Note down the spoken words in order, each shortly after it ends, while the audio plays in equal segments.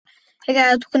Hey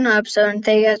guys, welcome to episode, and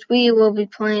today guys, we will be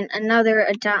playing another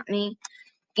Adopt Me,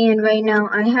 and right now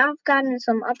I have gotten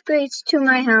some upgrades to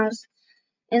my house,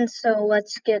 and so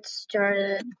let's get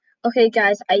started. Okay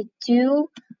guys, in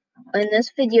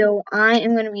this video, I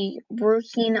am going to be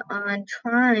working on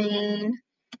trying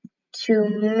to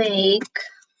make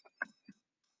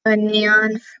a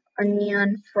neon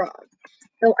frog.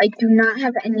 So I do not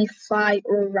have any fly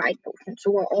or ride potions,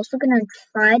 so we're also going to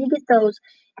try to get those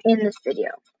in this video.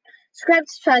 Subscribe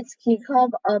to try to keep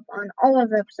called up on all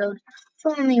of our episodes.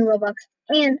 Follow me Roblox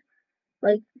and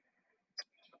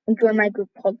join my group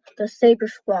called the Saber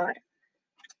Squad.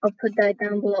 I'll put that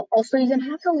down below. Also, you're gonna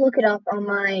have to look it up on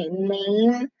my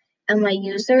name and my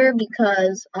user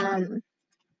because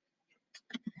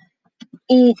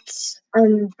it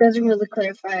doesn't really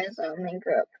clarify as a main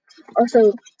group.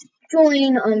 Also,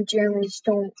 join Jeremy's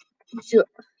don't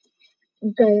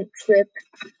trip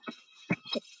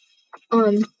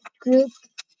group.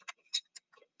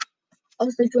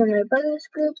 Also join my brother's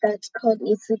group that's called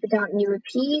Eat Sleep Without Me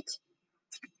Repeat.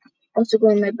 Also go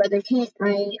in my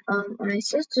my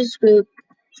sister's group,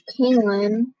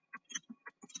 Kaylin.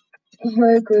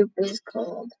 Her group is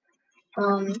called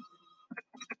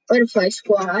Butterfly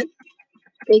Squad.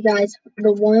 Okay guys,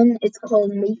 the one it's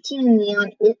called Making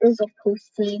Neon. It is a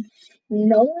posting.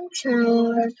 No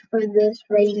charge for this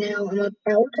right now. I'm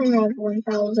about to have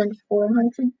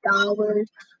 $1,400.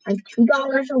 I'm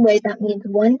 $2 away. That means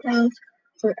one task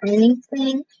for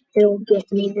anything. It'll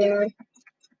get me there.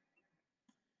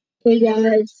 Okay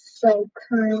guys, so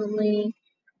currently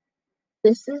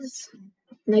this is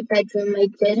my bedroom. I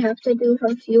did have to do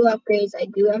a few upgrades. I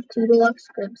do have 2 deluxe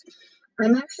scripts.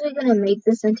 I'm actually gonna make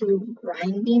this into a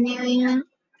grinding area.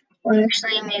 Well,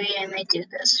 actually, maybe I might do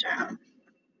this room.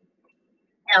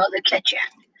 No, the kitchen.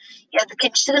 Yeah, the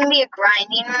kitchen's gonna be a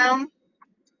grinding room.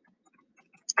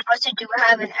 I also do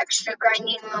have an extra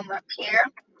grinding room up here.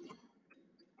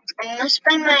 I'm gonna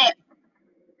spend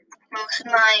most of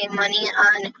my money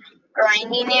on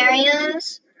grinding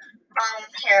areas.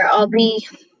 Here, I'll be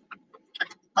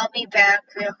back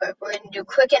real quick. We're gonna do a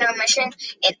quick intermission,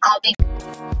 and I'll be.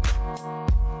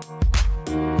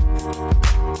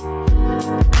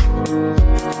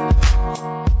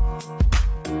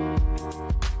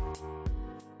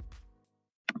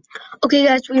 Okay,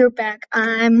 guys, we are back.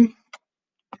 Okay,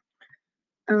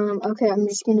 I'm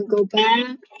just gonna go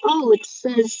back. Oh, it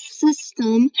says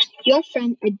system. Your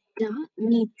friend Adopt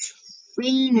Me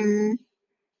Trainer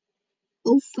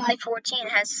 0514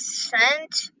 has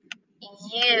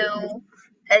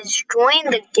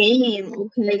joined the game.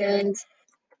 Okay, guys.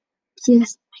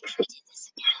 Yes, I created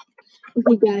this again.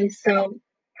 Okay, guys, so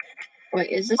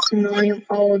wait, is this volume?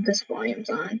 All of this volume's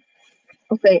on.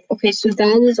 Okay, so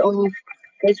that is off.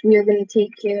 Guys, we are gonna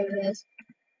take care of this.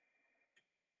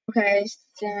 Okay,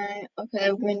 so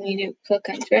we need to click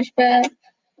on trash bag.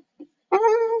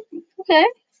 Okay,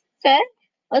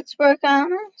 let's work on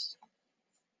this.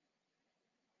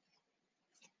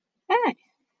 Hi,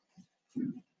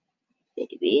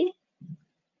 baby.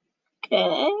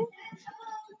 Okay.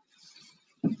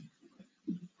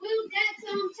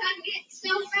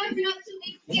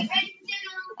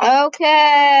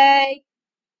 Okay.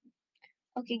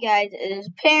 Okay, guys, it is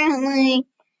apparently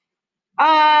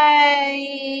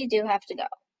I do have to go.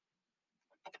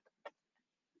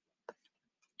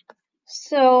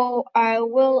 So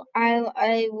we're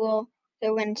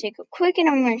going to take a quick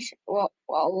intermission,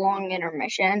 long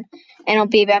intermission, and I'll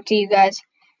be back to you guys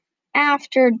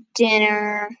after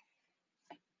dinner.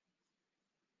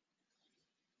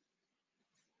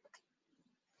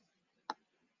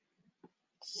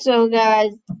 So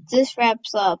guys, this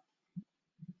wraps up.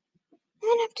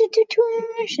 I have to do 2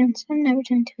 intermissions. I've never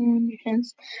done 2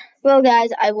 intermissions. Well guys,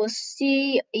 I will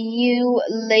see you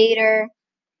later.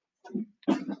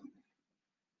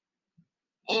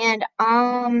 And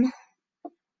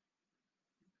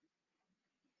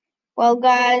well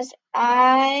guys,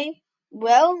 I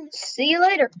will see you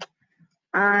later.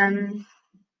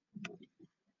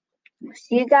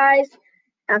 See you guys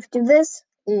after this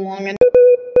long.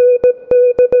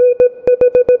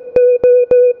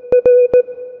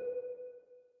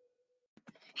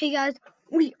 Hey guys,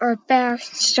 we are back.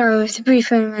 Start with a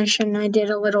brief intermission. I did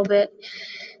a little bit,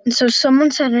 and so someone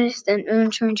said it's an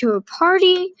intern to a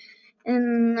party,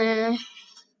 and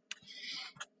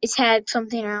it tagged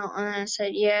something out, and I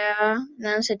said yeah. And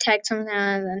then it said tag something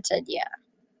out, and then said yeah.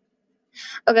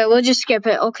 Okay, we'll just skip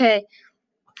it. Okay,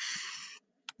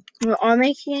 we're all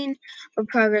making a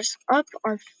progress up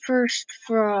our first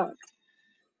frog.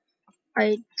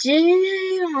 I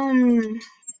did.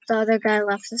 The other guy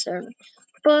left the server.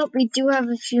 But we do have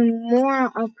a few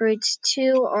more upgrades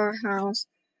to our house.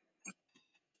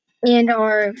 And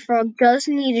our frog does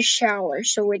need a shower,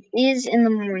 so it is in the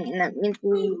morning. That means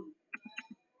we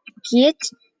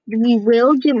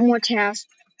will get more tasks.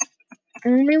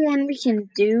 Only one we can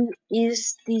do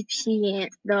is the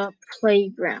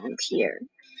playground here.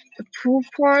 The pool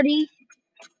party,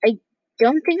 I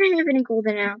don't think I have any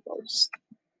golden apples.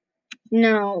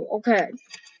 No, okay.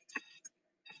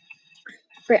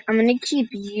 But I'm gonna keep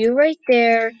you right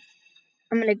there.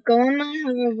 I'm gonna go on my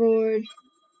hoverboard,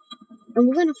 and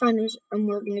we're gonna find us, and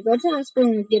we're gonna go to the hospital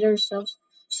and get ourselves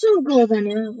some golden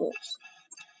apples.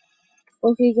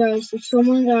 Okay, guys, so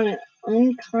someone got an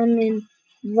uncommon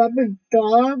rubber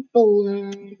dog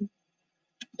balloon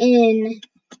in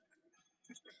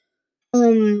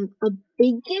a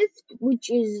big gift, which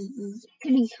is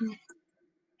pretty cool.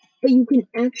 But you can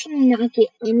actually not get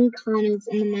any commons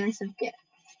in the massive gift.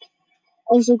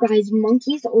 Also, guys,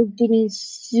 monkeys are getting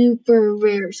super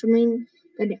rare. Someone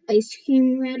got an ice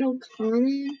cream rattle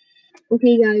common.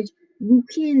 Okay, guys, you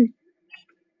can.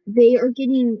 They are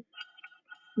getting.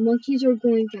 Monkeys are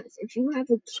going fast. If you have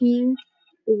a king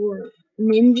or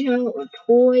ninja or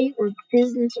toy or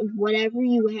business or whatever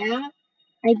you have,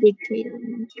 I did create a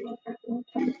monkey at one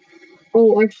time.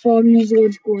 Oh, our frog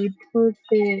museum's going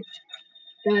perfect.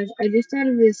 Guys, I just thought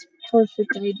of this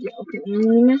perfect idea. Okay, I'm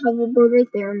gonna have a hoverboard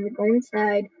right there. I'm gonna go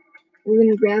inside. We're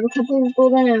gonna grab a couple of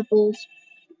golden apples.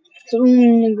 So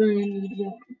we're gonna need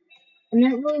one. I'm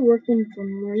not really working for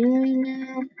money right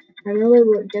now. I'm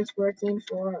really just working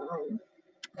for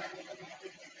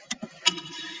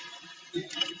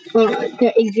to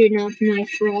exit off my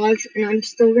frogs, and I'm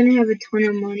still gonna have a ton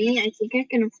of money. I think I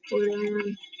can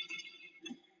afford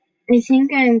I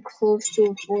think I'm close to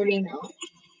affording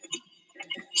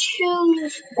two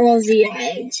Aussie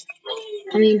eggs.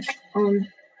 I mean,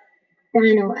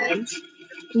 dino eggs.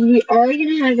 We are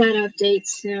gonna have that update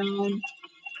soon.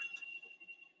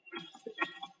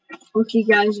 Okay,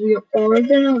 guys, we are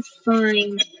gonna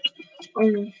find.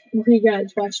 Okay,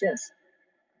 guys, watch this.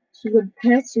 So you got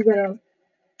pets. You got a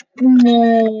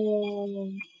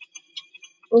no.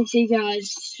 Okay,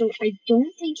 guys. So I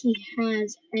don't think he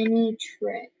has any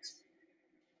tricks.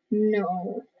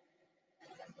 No,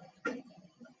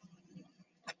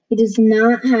 he does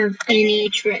not have any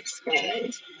tricks,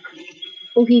 guys.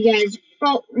 Okay, guys,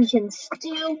 but we can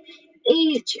still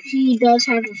eat. He does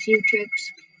have a few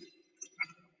tricks.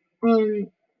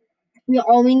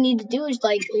 All we need to do is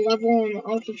like level him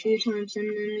up a few times, and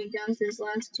then he does his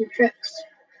last two tricks.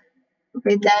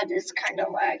 Okay, that is kind of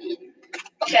laggy.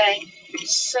 Okay,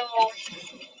 so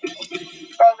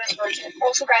progress version.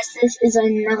 Also, guys, this is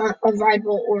not a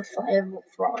rideable or flyable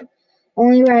frog.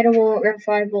 Only rideable or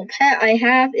flyable pet I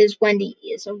have is Wendy.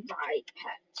 Is a ride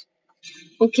pet.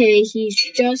 Okay, he's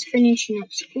just finishing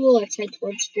up school. Let's head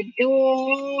towards the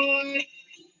door.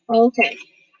 Okay,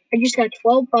 I just got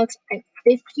 12 bucks. I'm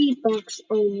 50 bucks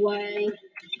away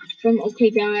from.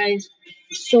 Okay, guys.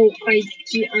 So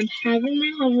I'm having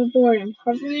my hoverboard. I'm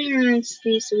hovering around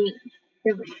space. So we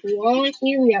have a wall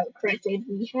here. We have it corrected.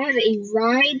 We have a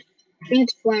ride. I think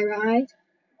it's fly ride.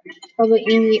 Probably,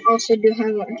 and we also do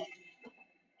have a.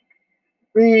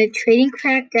 We're trading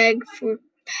cracked egg for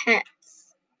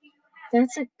pets.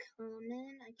 That's a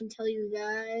common. I can tell you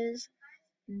guys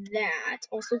that.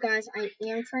 Also, guys, I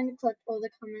am trying to collect all the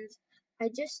comments. I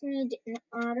just need an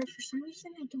otter. For some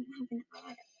reason, I don't have an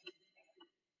otter.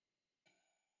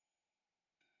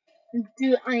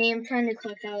 I am trying to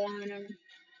collect all on them.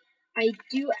 I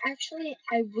do actually.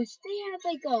 I wish they had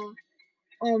like a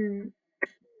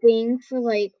thing for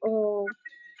like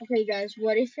Okay, guys.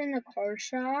 What if in the car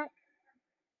shop?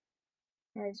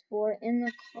 Guys, what in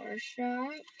the car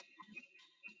shop?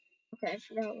 Okay, I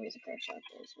forgot where the car shop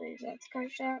is. Where is that car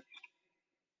shop?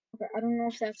 Okay, I don't know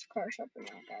if that's a car shop or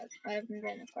not, guys. I haven't been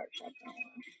in a car shop in a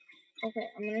while. Okay,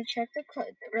 I'm gonna check the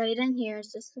code right in here.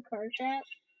 Is this the car shop?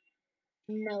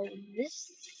 No,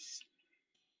 this.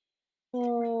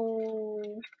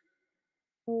 Oh,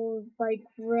 by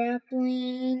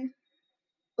grappling.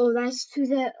 Oh, that's to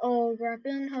that. Oh,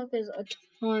 grappling hook is a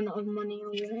ton of money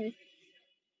over there.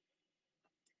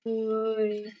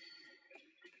 Boy,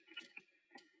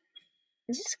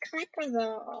 this is kind of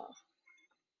the.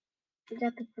 We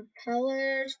got the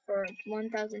propellers for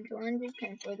 1,200.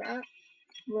 Can't for that.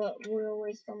 But we're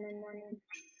wasting my money.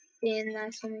 And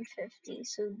that's only 50.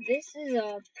 So this is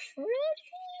a pretty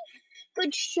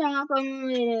good shop.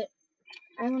 I'm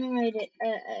gonna rate it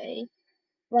A,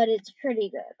 but it's pretty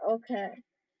good. Okay,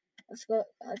 let's go.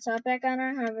 Let's hop back on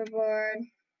our hoverboard.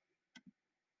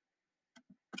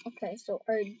 Okay, so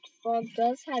our frog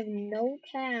does have no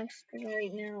task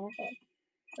right now. Okay,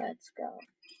 let's go.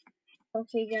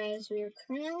 Okay, guys, we are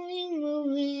currently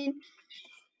moving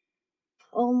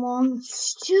I'm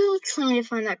still trying to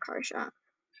find that car shop.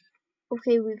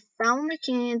 Okay, we found the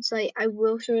canyon site. I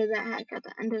will show you that hack at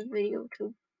the end of the video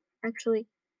too. Actually,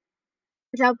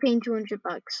 without paying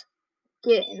 $200.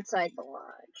 Get inside the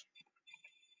lodge.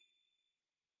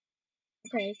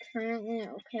 Okay, currently,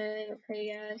 okay,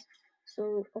 guys.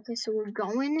 So we're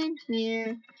going in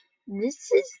here.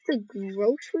 This is the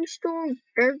grocery store.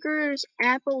 Burgers,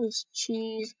 apples,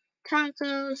 cheese,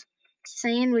 tacos,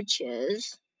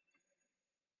 sandwiches.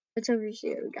 What's over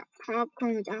here? We got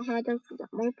popcorn, we got hot dogs, we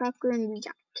got more popcorn, we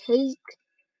got cake,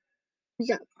 we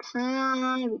got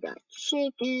pie, we got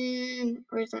chicken.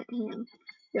 Where's that ham?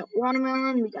 We got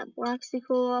watermelon, we got black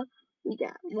cola, we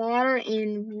got water,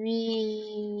 and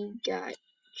we got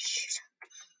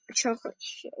chocolate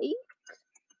shake,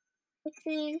 I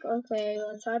think. Okay,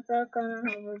 let's hop back on our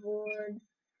hoverboard.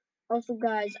 Also,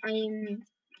 guys, I am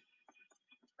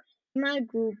in my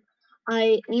group.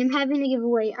 I am having a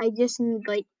giveaway. I just need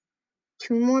like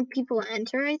 2 more people to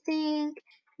enter, I think.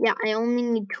 Yeah, I only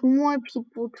need 2 more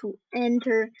people to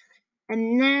enter,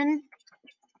 and then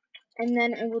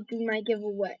I will do my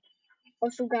giveaway.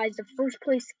 Also, guys, the first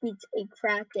place gets a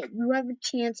crack at. You have a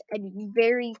chance at a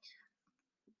very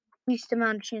least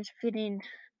amount of chance of getting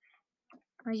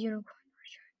a unicorn.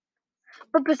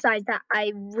 But besides that,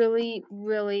 I really,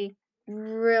 really,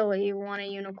 really want a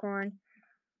unicorn.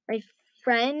 My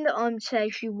friend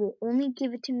says she will only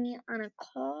give it to me on a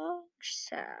call.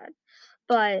 Sad.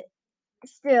 But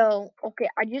still, okay,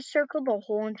 I just circled the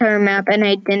whole entire map and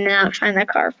I did not find the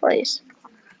car place.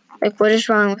 Like, what is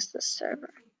wrong with this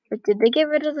server? Like, did they get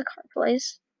rid of the car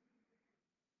place?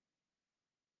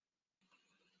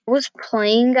 I was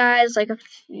playing, guys, like a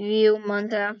few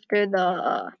months after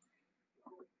the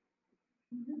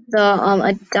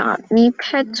Adopt Me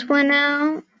pets went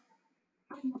out.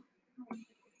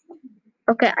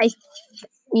 Okay,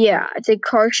 yeah, the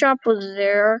car shop was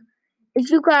there. If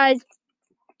you guys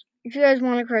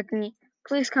want to correct me,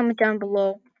 please comment down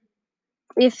below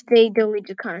if they deleted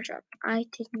the car shop. I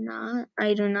do not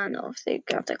know if they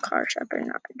got the car shop or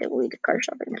not. Deleted the car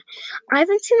shop or not. I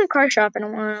haven't seen the car shop in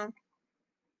a while.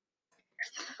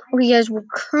 Okay, guys, we're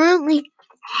currently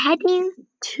heading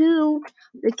to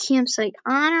the campsite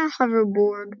on our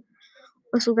hoverboard.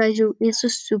 Also, guys, it's a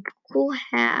super cool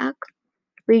hack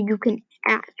where you can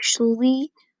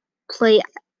actually play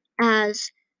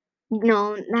as,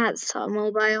 no, that's a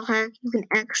mobile hack. You can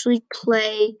actually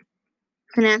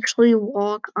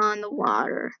walk on the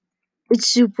water. It's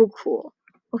super cool.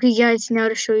 Okay, guys, now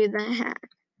to show you the hack.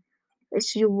 Okay,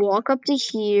 so you walk up to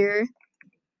here.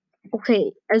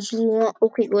 Okay,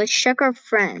 let's check our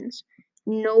friends.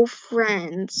 No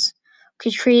friends.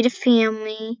 Okay, create a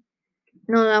family.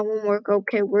 No, that won't work.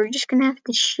 Okay, we're just gonna have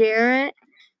to share it.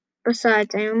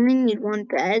 Besides, I only need 1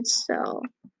 bed, so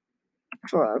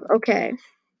okay.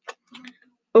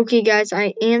 Okay, guys,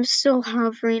 I am still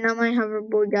hovering on my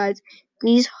hoverboard, guys.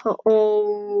 I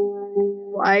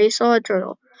saw a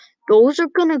turtle. Those are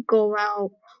gonna go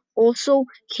out. Also,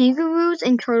 kangaroos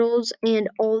and turtles and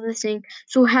all the things.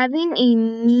 So having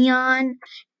a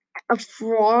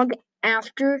frog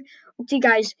after. Okay,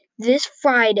 guys, this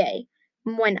Friday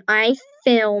when I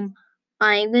film,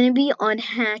 I'm gonna be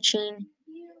unhatching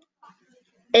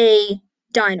a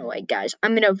dino egg, guys.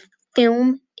 I'm gonna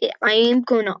film it. I am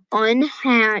gonna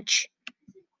unhatch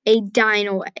a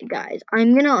dino egg, guys.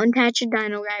 I'm gonna unattach a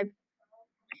dino egg.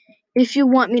 If you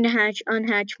want me to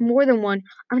unhatch more than one,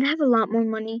 I'm gonna have a lot more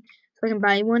money so I can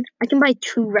buy one. I can buy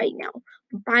 2 right now.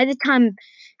 By the time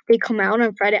they come out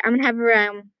on Friday, I'm gonna have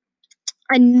around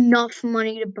enough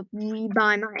money to rebuy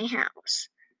my house,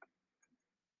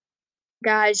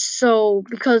 guys. So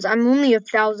because I'm only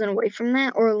 1,000 away from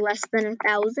that, or less than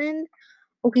 1,000.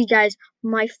 Okay, guys,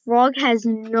 my frog has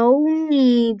no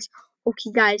needs.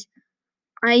 Okay, guys,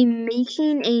 I'm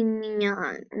making a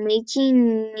neon.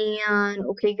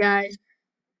 Okay, guys.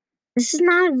 This is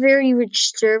not a very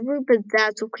rich server, but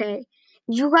that's okay.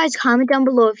 You guys comment down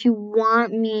below if you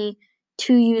want me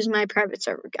to use my private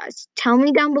server, guys. Tell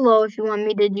me down below if you want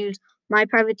me to use my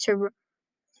private server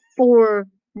for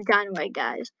the Dynamite,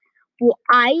 guys. Well,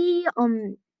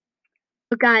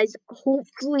 guys,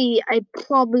 hopefully I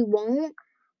probably won't.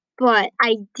 But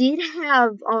I did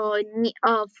have a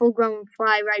full-grown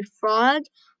fly ride frog,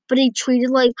 but he treated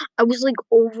like I was like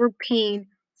overpaying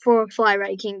for a fly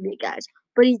ride king bee, guys.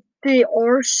 But they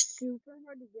are super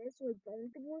hard to get, so like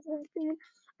both of thing.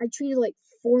 I traded like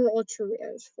 4 ultra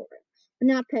rares for it, but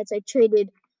not pets. I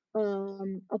traded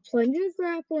a plunger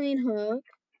grappling hook,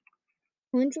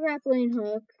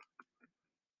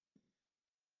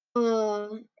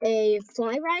 a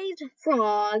fly ride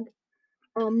frog,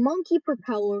 a monkey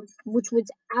propeller, which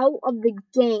was out of the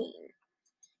game.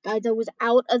 Guys, I was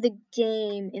out of the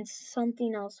game in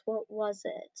something else. What was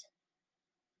it?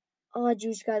 Oh,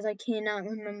 juice, guys, I cannot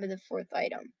remember the fourth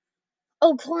item.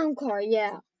 Oh, clown car,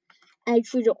 yeah. I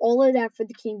traded all of that for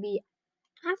the king bee.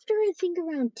 After I think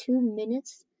around 2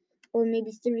 minutes or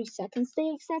maybe 30 seconds,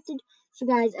 they accepted. So,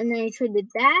 guys, and then I traded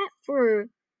that for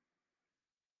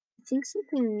I think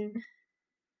something.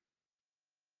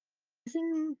 I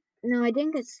think no, I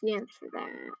didn't get scammed for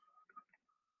that.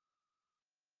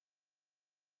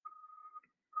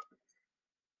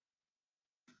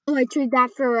 Oh, I traded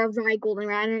that for a Rye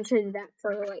Goldenrod, and I traded that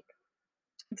for like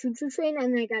a choo choo train,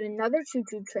 and then I got another choo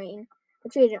choo train. I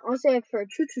traded also for a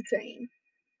choo choo train,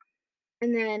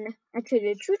 and then I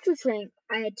traded a choo choo train.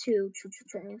 I had two choo choo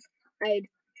trains. I had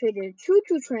traded a choo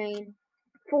choo train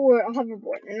for a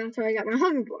hoverboard, and that's how I got my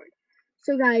hoverboard.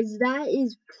 So, guys, that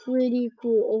is pretty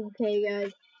cool. Okay,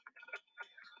 guys.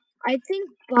 I think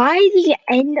by the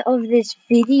end of this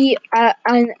video,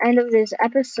 end of this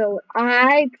episode,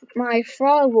 my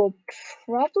frog will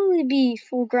probably be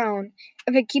full grown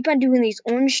if I keep on doing these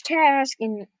orange tasks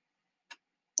and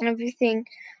everything.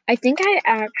 I think I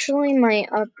actually might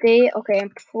update. Okay,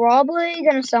 I'm probably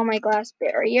gonna sell my glass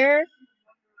barrier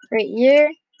right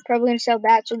here. Probably gonna sell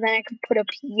that so then I can put a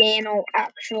piano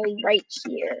actually right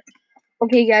here.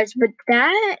 Okay, guys, but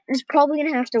that is probably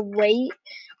gonna have to wait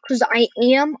because I'm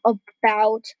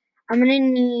gonna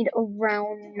need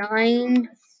around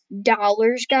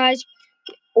 $9, guys,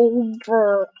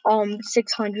 over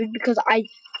 600 because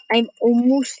I'm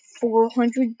almost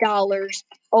 $400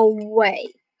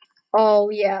 away. Oh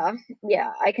yeah,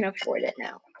 yeah, I can afford it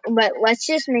now. But let's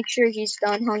just make sure he's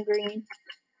done hungering.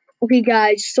 Okay,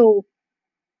 guys. So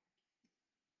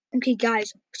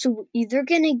we're either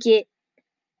gonna get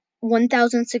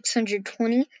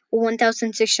 1,620 or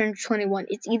 1,621.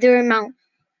 It's either amount.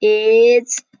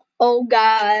 It's oh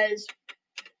guys,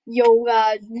 yo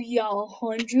guys, we are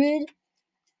 100,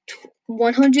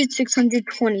 100,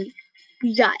 620.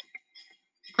 We got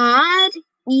odd,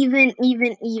 even,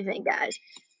 guys.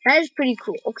 That is pretty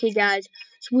cool. Okay, guys.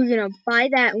 So we're gonna buy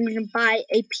that. And we're gonna buy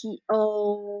a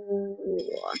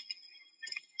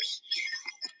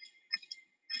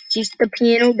Geez, the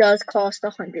piano does cost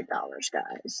 $100,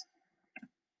 guys.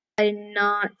 I did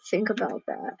not think about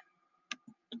that.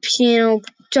 The piano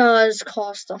does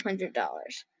cost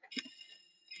 $100.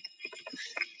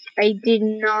 I did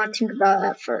not think about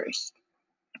that first.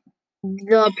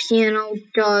 The piano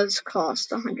does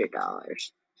cost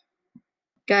 $100.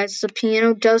 Guys, the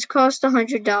piano does cost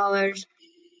 $100.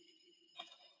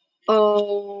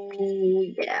 Oh,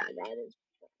 yeah, that is.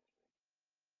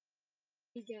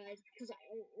 Hey guys, because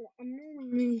I'm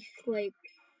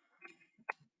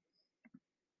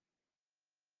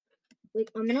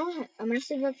normally I'm gonna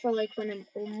save up for like when I'm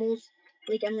almost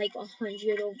I'm like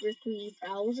 100 over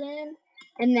 3,000,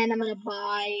 and then I'm gonna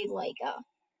buy like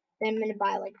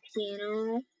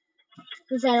piano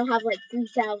because I don't have like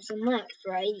 3,000 left,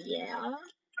 right? Yeah.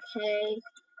 Okay.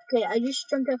 Okay, I just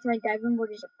jumped off my diving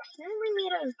board is apparently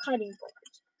made out of cutting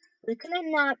boards. But could I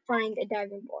not find a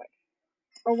diving board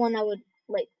or one that would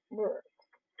like work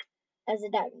as a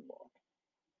diving board?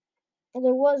 Well,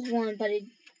 there was one, but it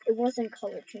wasn't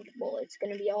color changeable. It's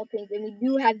gonna be all pink, and we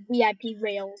do have VIP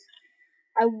rails.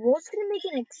 I was gonna make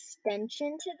an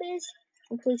extension to this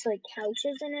and place like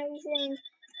couches and everything,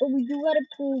 but we do got a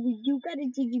pool. We do got a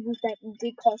digi booth that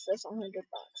did cost us $100.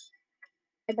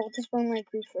 I bought this one like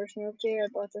we first moved here. I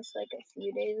bought this like a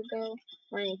few days ago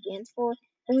when I gained for.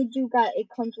 And we do got it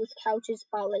comes with couches,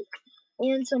 like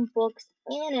and some books,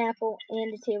 and apple,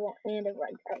 and a table, and a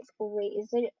rug, guys. Oh wait, is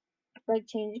it like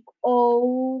change?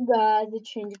 Oh god, the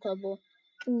change table.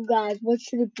 Oh, guys, what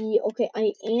should it be? Okay,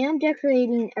 I am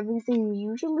decorating everything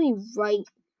usually white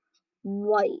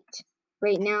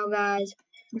right now, guys,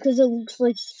 because it looks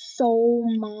like so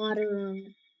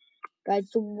modern. Guys,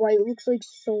 the white looks like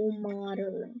so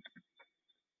modern.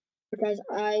 Guys,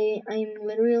 I'm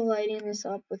literally lighting this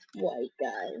up with white,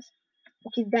 guys.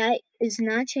 Okay, that is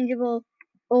not changeable.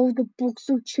 Oh, the books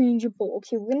are changeable.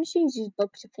 Okay, we're gonna change these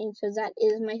books to pink because that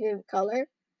is my favorite color.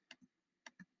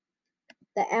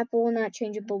 The apple, not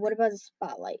changeable. What about the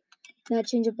spotlight? Not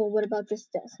changeable. What about this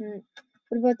desk?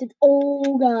 What about the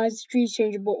oh guys, the tree's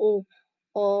changeable.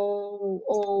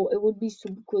 Oh, it would be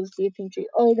super cool to see a pink tree.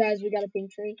 Oh guys, we got a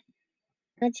pink tree.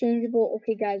 Not changeable.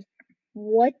 Okay, guys,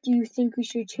 what do you think we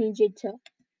should change it to?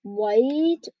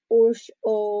 White or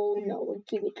oh no, we're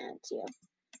keeping that at teal.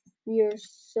 We are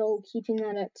so keeping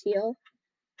that at teal.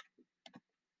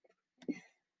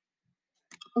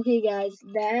 Okay, guys,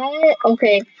 that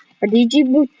okay. Our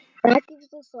DG booth that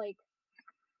gives us like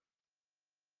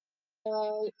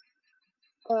all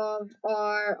of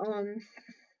our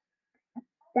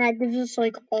that gives us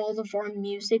like all of our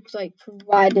music like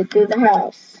provided through the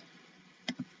house.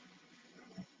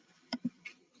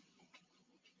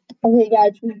 Okay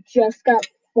guys, we just got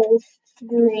full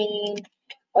screen.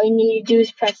 All you need to do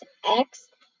is press X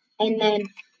and then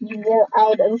you are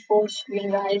out of full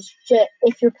screen, guys, just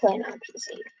if you're playing on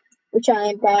PC, which I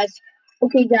am, guys.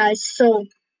 Okay guys, so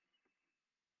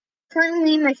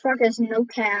currently my frog has no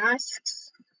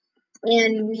tasks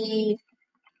and we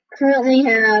currently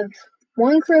have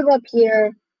one crib up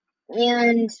here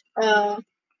and so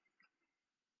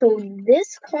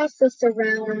this cost us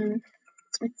around,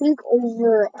 I think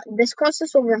this cost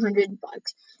us over $100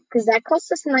 because that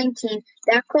cost us 19,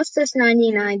 that cost us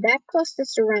 99, that cost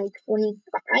us around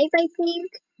 25, I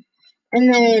think,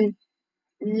 and then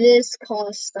this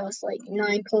cost us like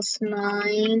 9 plus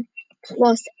 9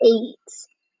 plus 8.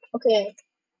 Okay,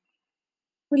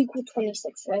 we equal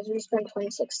 26, guys. We spent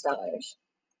 $26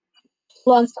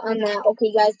 plus on that.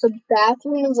 Okay, guys, the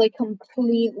bathroom is like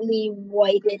completely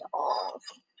whited off.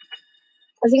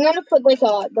 I think I'm gonna put like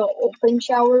the open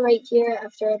shower right here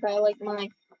after I buy like my.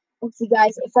 Okay,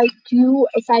 guys, if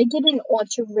I get an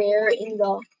ultra rare in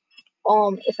the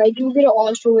if I do get an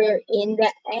ultra rare in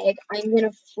the egg, I'm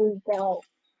gonna freak out.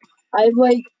 I have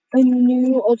like a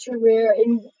new ultra rare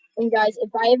and guys, if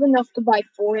I have enough to buy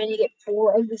 4 and I get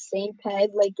 4 of the same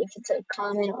pet, like if it's a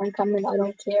common or uncommon, I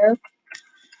don't care.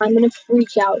 I'm gonna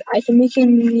freak out. I can make a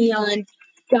neon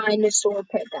dinosaur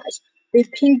pet, guys. The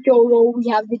pink dodo, we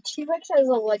have the T-Rex as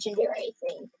a legendary, I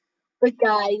think. But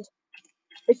guys,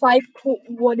 if I put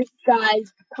what if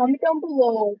guys, comment down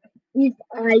below if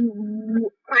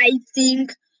I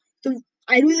think the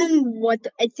I don't know what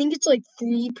I think it's like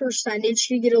 3%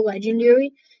 to get a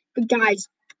legendary. But guys,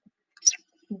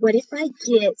 what if I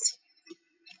get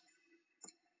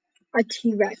a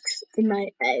T-Rex in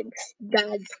my eggs?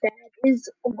 Guys, that is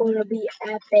gonna be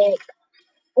epic.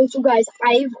 Also, guys,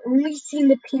 I've only seen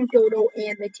the pink dodo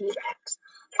and the T-Rex.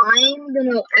 I'm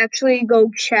gonna actually go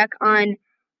check on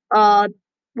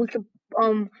we could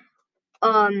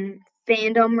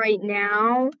fandom right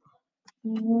now.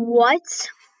 What?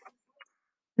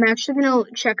 I'm actually gonna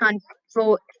check on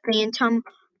Phantom,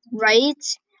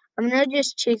 right? I'm gonna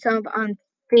just check up on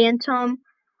Phantom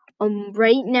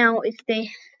right now if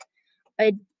they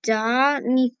adopt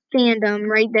me fandom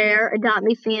right there. Adopt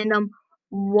me fandom.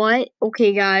 What?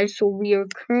 Okay, guys. So we are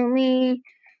currently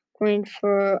going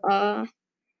for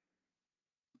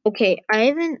Okay, I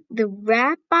haven't the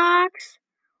rat box.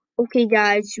 Okay,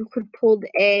 guys, you could pull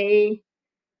the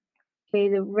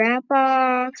rat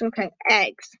box. Okay,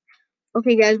 eggs.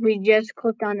 Okay, guys, we just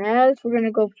clicked on eggs. We're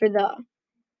gonna go for the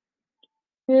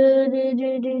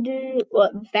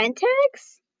what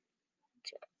Ventex?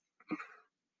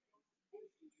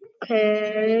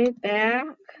 Okay, back.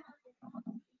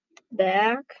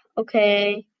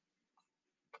 Okay,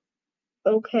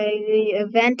 the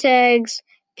event eggs,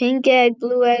 pink egg,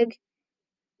 blue egg.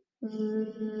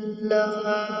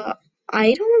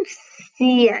 I don't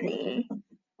see any.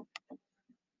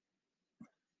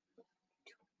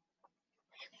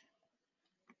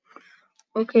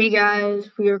 Okay, guys,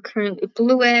 we are currently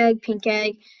blue egg, pink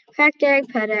egg, cracked egg,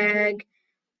 pet egg.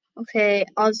 Okay,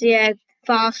 Aussie egg,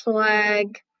 fossil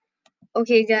egg.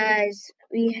 Okay, guys,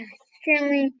 we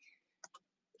currently.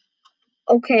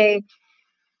 Okay,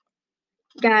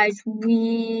 guys,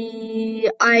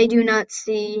 I do not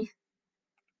see.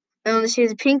 I only see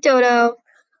the pink dodo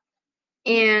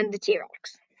and the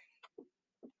T-Rex.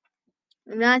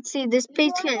 Not see this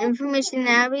page information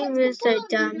that we was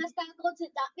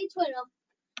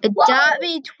Adopt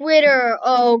me Twitter.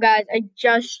 Oh guys, I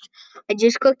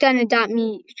just clicked on Adopt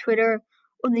me Twitter.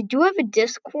 Oh, they do have a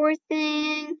Discord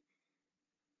thing.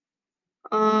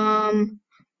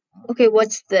 Okay,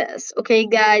 what's this? Okay,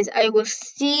 guys, I will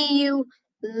see you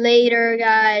later,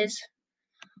 guys.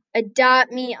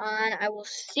 Adopt me on. I will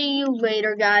see you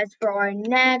later, guys, for our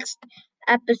next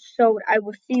episode. I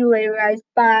will see you later, guys.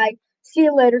 Bye. See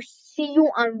you later. See you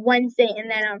on Wednesday.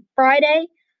 And then on Friday,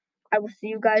 I will see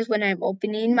you guys when I'm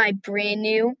opening my brand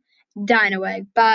new Dino Egg. Bye.